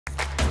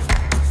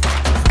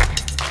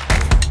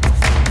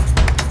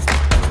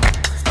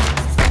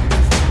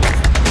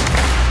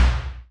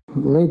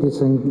Ladies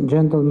and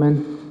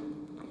gentlemen,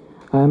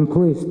 I am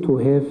pleased to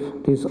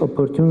have this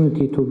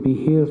opportunity to be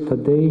here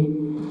today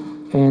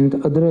and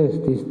address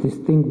this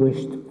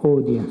distinguished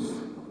audience.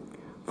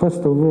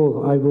 First of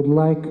all, I would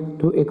like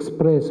to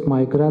express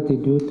my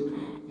gratitude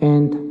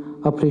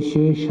and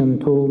appreciation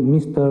to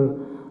Mr.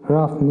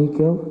 Ralph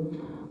Nickel,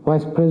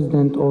 Vice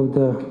President of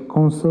the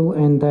Council,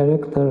 and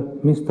Director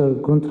Mr.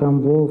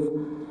 Guntram Wolf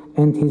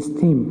and his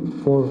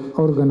team for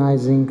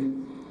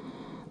organizing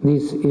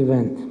this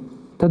event.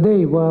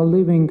 Today we are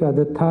living at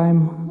a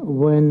time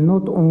when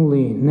not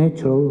only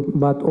natural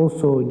but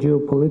also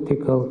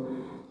geopolitical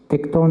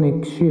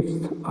tectonic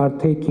shifts are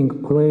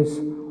taking place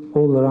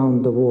all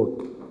around the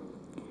world.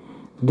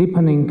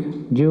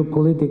 Deepening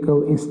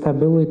geopolitical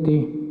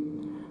instability,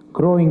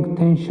 growing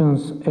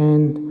tensions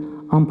and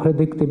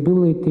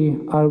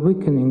unpredictability are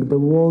weakening the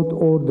world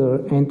order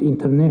and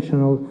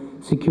international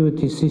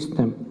security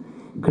system,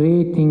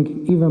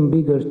 creating even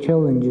bigger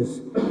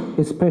challenges,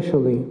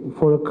 especially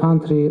for a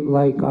country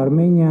like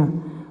Armenia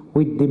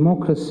with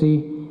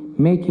democracy,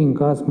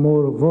 making us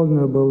more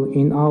vulnerable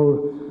in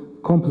our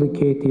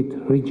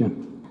complicated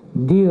region.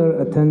 Dear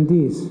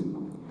attendees,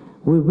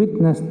 we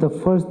witnessed the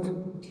first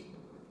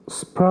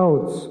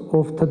sprouts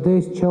of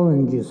today's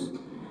challenges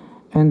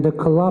and the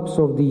collapse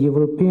of the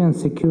European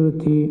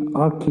security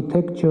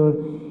architecture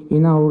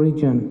in our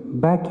region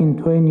back in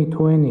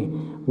 2020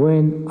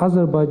 when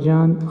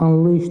Azerbaijan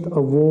unleashed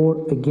a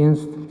war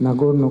against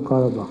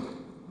Nagorno-Karabakh.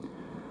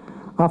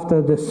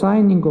 After the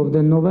signing of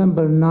the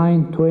November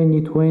 9,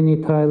 2020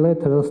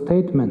 trilateral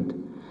statement,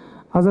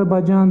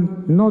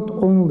 Azerbaijan not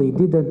only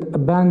didn't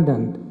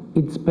abandon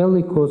its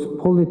bellicose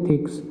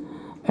politics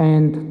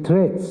and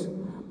threats,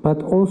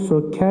 but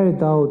also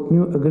carried out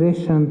new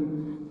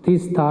aggression,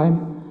 this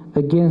time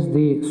against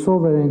the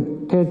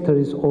sovereign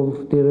territories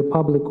of the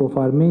Republic of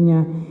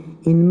Armenia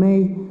in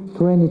May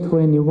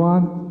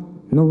 2021,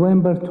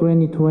 November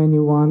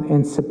 2021,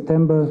 and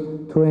September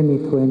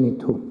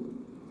 2022.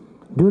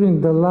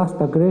 During the last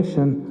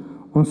aggression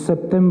on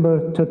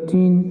September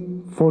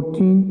 13-14,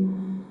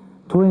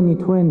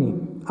 2020,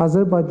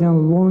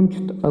 Azerbaijan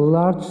launched a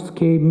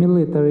large-scale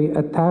military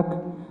attack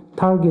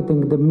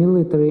targeting the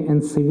military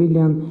and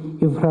civilian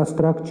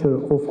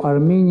infrastructure of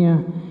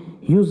Armenia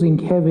using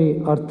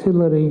heavy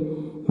artillery,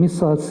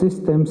 missile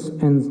systems,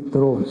 and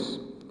drones.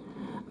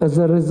 As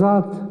a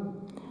result,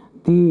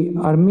 the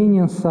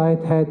Armenian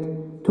side had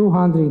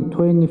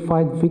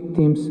 225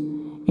 victims,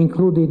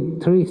 including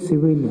 3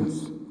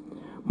 civilians.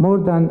 More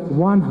than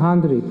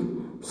 100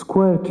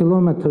 square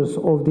kilometers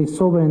of the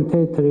sovereign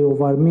territory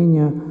of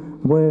Armenia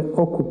were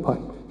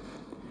occupied.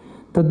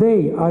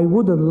 Today, I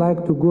wouldn't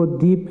like to go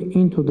deep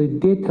into the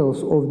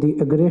details of the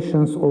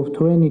aggressions of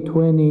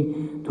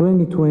 2020,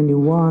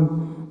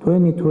 2021,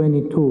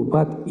 2022,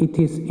 but it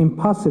is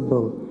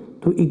impossible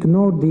to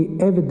ignore the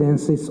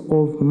evidences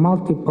of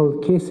multiple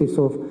cases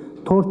of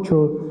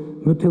torture,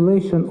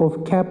 mutilation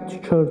of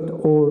captured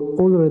or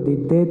already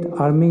dead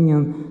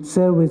Armenian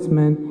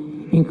servicemen,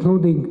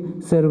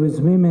 including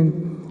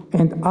servicewomen,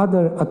 and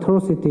other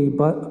atrocities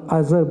by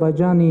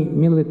Azerbaijani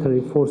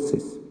military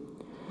forces.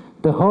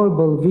 The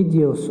horrible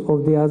videos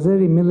of the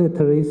Azeri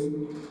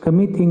militaries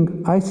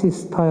committing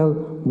ISIS-style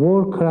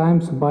war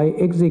crimes by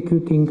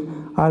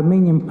executing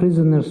Armenian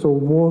prisoners of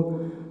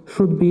war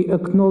should be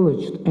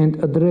acknowledged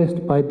and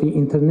addressed by the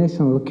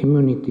international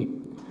community.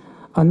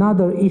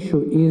 Another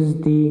issue is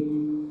the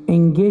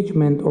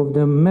engagement of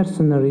the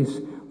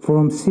mercenaries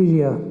from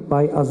Syria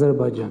by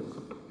Azerbaijan.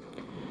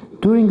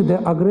 During the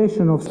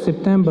aggression of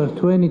September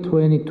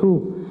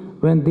 2022,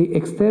 when the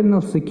external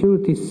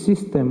security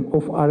system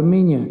of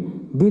Armenia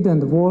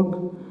didn't work,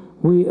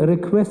 we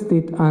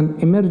requested an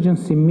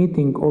emergency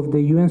meeting of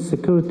the UN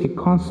Security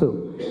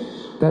Council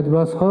that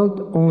was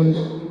held on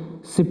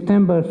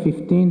September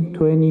 15,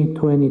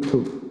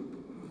 2022.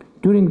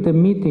 During the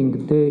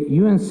meeting, the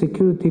UN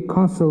Security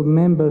Council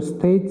member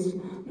states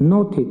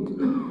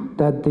noted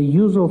that the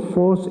use of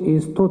force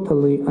is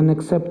totally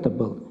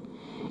unacceptable,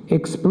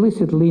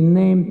 explicitly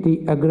named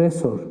the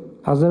aggressor,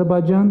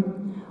 Azerbaijan,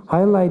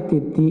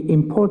 highlighted the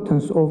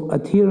importance of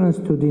adherence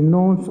to the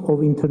norms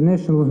of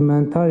international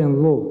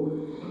humanitarian law,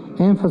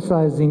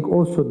 emphasizing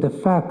also the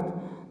fact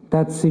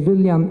that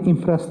civilian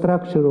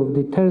infrastructure of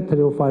the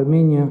territory of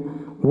Armenia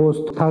was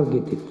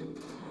targeted.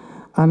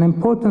 An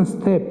important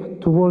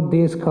step toward the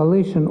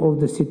escalation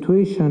of the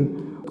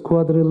situation,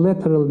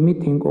 quadrilateral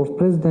meeting of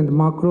President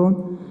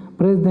Macron,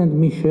 President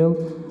Michel,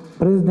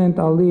 President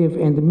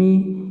Ալիև and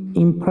me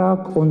in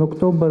Prague on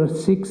October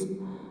 6,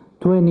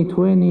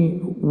 2020,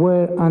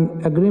 where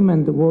an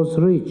agreement was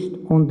reached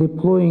on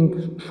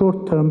deploying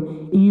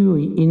short-term EU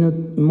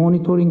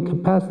monitoring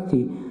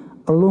capacity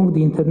along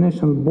the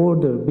international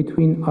border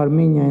between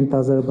Armenia and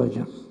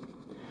Azerbaijan.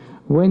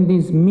 When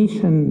this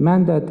mission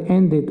mandate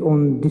ended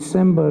on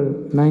December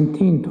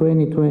 19,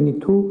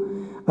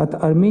 2022, at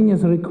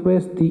Armenia's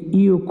request, the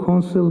EU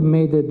Council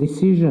made a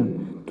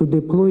decision to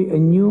deploy a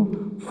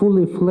new,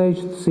 fully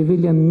fledged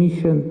civilian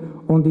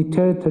mission on the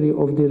territory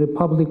of the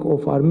Republic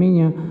of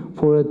Armenia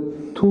for a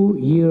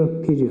 2-year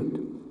period.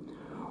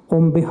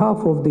 On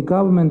behalf of the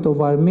government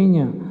of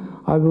Armenia,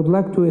 I would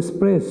like to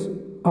express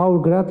our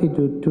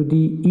gratitude to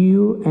the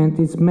EU and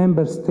its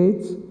member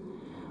states,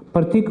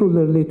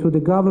 particularly to the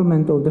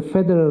government of the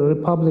Federal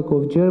Republic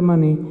of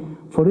Germany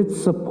for its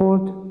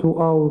support to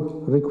our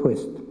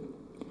request.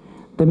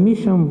 The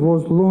mission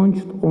was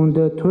launched on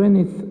the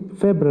 20th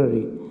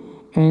February,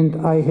 and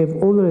I have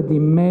already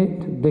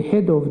met the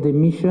head of the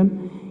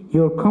mission,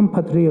 your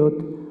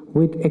compatriot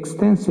with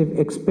extensive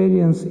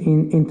experience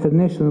in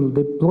international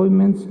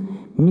deployments,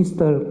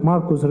 Mr.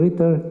 Markus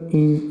Ritter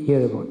in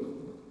Yerevan.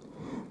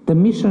 The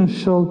mission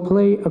shall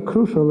play a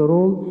crucial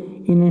role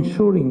in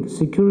ensuring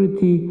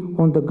security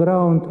on the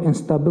ground and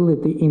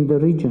stability in the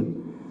region,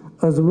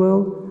 as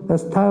well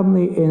as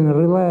timely and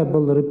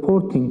reliable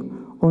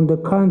reporting on the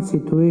current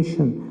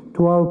situation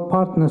to our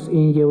partners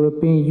in the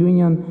European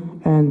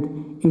Union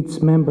and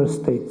its member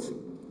states.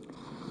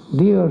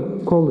 Dear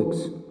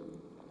colleagues,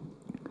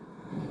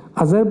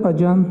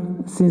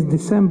 Azerbaijan, since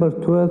December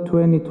 12,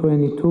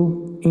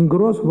 2022, in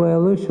gross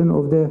violation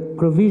of the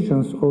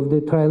provisions of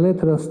the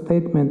trilateral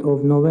statement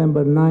of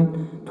November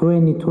 9,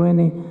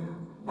 2020,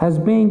 has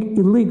been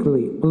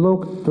illegally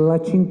blocked the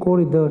Lachin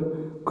corridor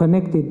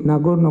connected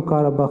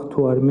Nagorno-Karabakh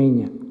to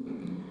Armenia.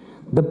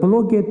 The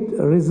blockade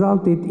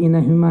resulted in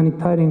a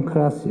humanitarian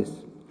crisis.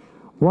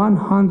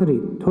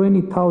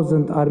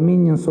 120,000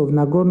 Armenians of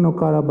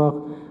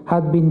Nagorno-Karabakh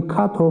had been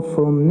cut off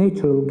from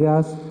natural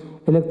gas,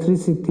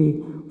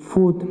 electricity,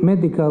 food,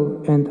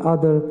 medical, and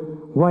other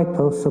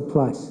vital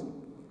supplies.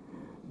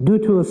 Due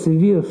to a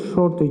severe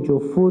shortage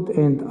of food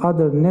and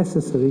other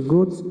necessary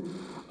goods,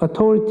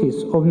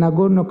 authorities of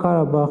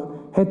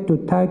Nagorno-Karabakh had to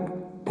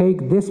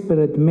take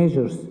desperate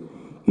measures,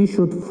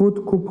 issued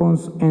food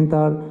coupons, and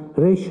are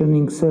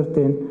rationing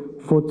certain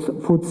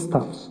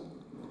foodstuffs.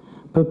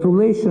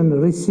 Population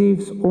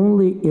receives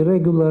only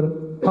irregular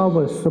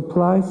power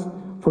supplies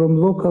from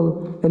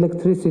local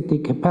electricity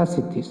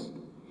capacities.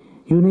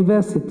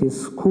 Universities,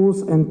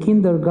 schools, and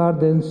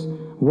kindergartens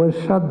were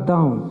shut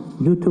down,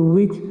 due to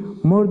which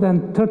more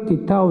than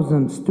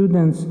 30,000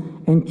 students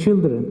and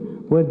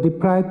children were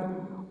deprived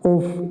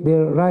of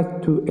their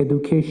right to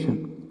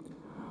education.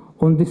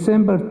 On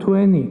December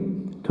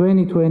 20,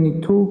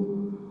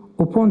 2022,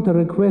 upon the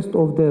request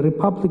of the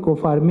Republic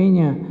of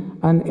Armenia,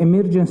 an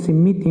emergency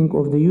meeting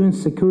of the UN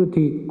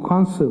Security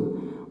Council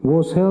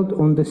was held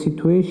on the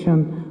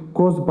situation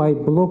caused by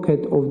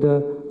blockade of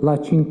the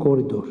Lachin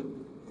corridor.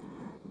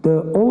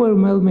 The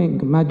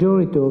overwhelming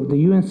majority of the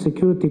UN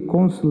Security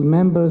Council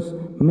members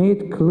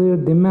made clear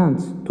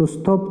demands to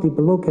stop the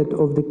blockade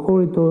of the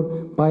corridor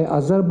by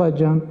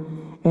Azerbaijan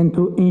and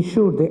to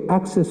ensure the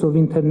access of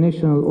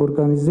international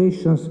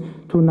organizations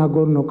to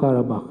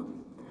Nagorno-Karabakh.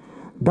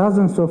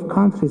 Dozens of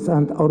countries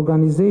and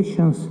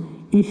organizations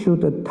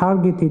issued a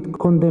targeted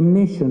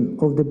condemnation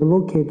of the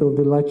blockade of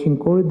the Lachin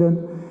corridor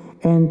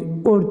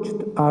and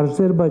urged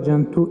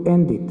Azerbaijan to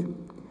end it.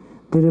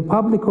 The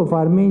Republic of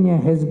Armenia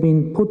has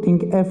been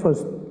putting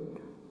efforts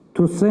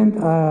to send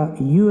a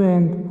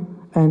UN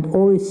and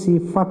OSCE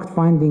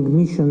fact-finding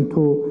mission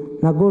to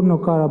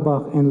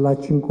Nagorno-Karabakh and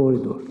Lachin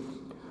corridor.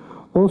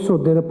 Also,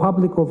 the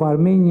Republic of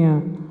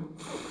Armenia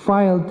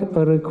filed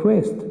a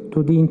request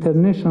to the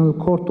International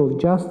Court of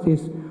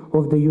Justice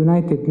of the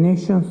United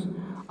Nations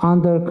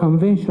under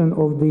Convention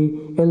of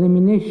the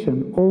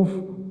Elimination of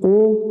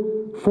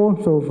all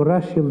forms of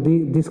racial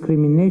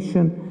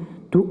discrimination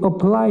to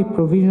apply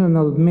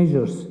provisional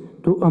measures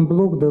to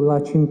unblock the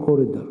Lachin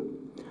corridor.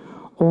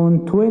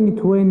 On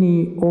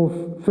 20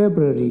 of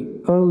February,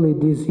 early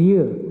this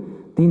year,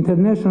 the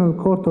International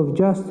Court of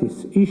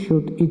Justice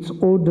issued its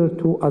order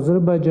to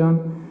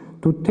Azerbaijan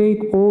to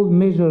take all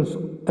measures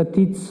at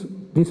its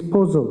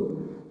disposal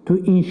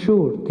to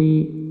ensure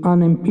the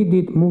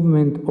unimpeded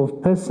movement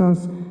of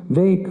persons,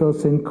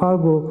 vehicles, and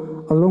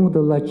cargo along the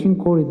Lachin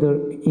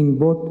corridor in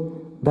both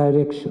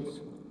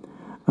directions.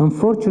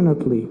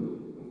 Unfortunately,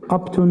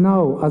 up to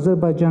now,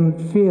 Azerbaijan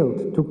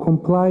failed to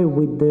comply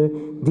with the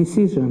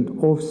decision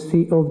of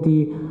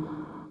the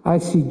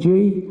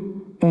ICJ,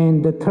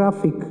 and the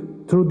traffic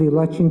through the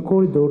Lachin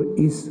corridor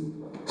is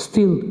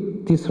still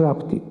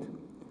disrupted.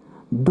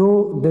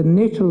 Though the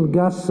natural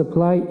gas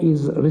supply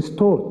is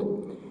restored,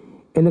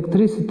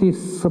 electricity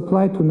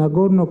supply to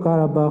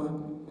Nagorno-Karabakh,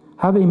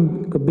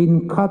 having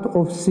been cut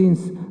off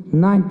since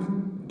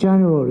 9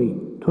 January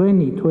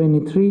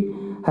 2023,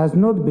 has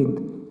not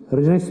been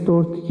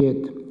restored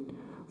yet.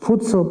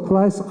 Food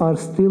supplies are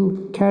still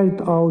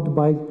carried out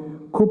by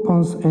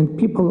coupons, and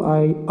people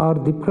are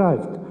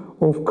deprived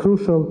of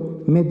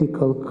crucial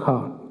medical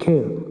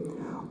care.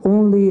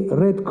 Only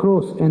Red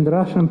Cross and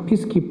Russian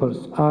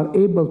peacekeepers are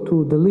able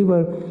to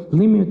deliver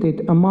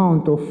limited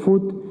amount of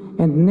food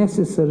and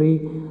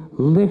necessary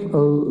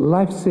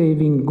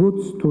life-saving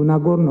goods to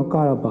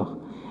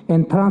Nagorno-Karabakh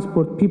and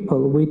transport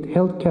people with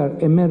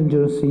healthcare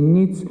emergency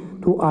needs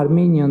to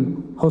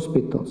Armenian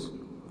hospitals.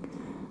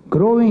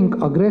 Growing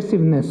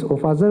aggressiveness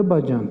of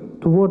Azerbaijan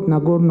toward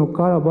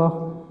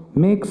Nagorno-Karabakh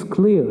makes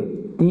clear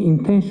the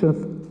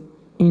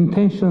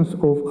intentions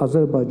of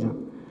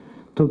Azerbaijan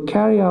to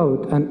carry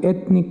out an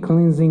ethnic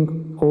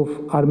cleansing of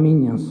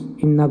Armenians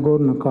in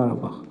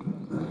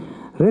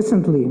Nagorno-Karabakh.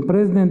 Recently,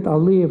 President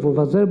Aliyev of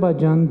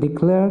Azerbaijan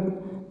declared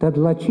that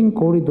Lachin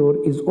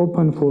corridor is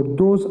open for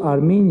those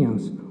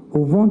Armenians who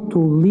want to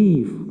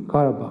leave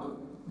Karabakh.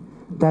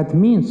 That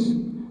means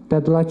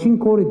that Lachin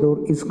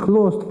corridor is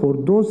closed for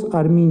those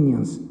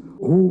Armenians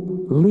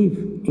who live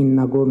in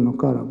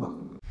Nagorno-Karabakh.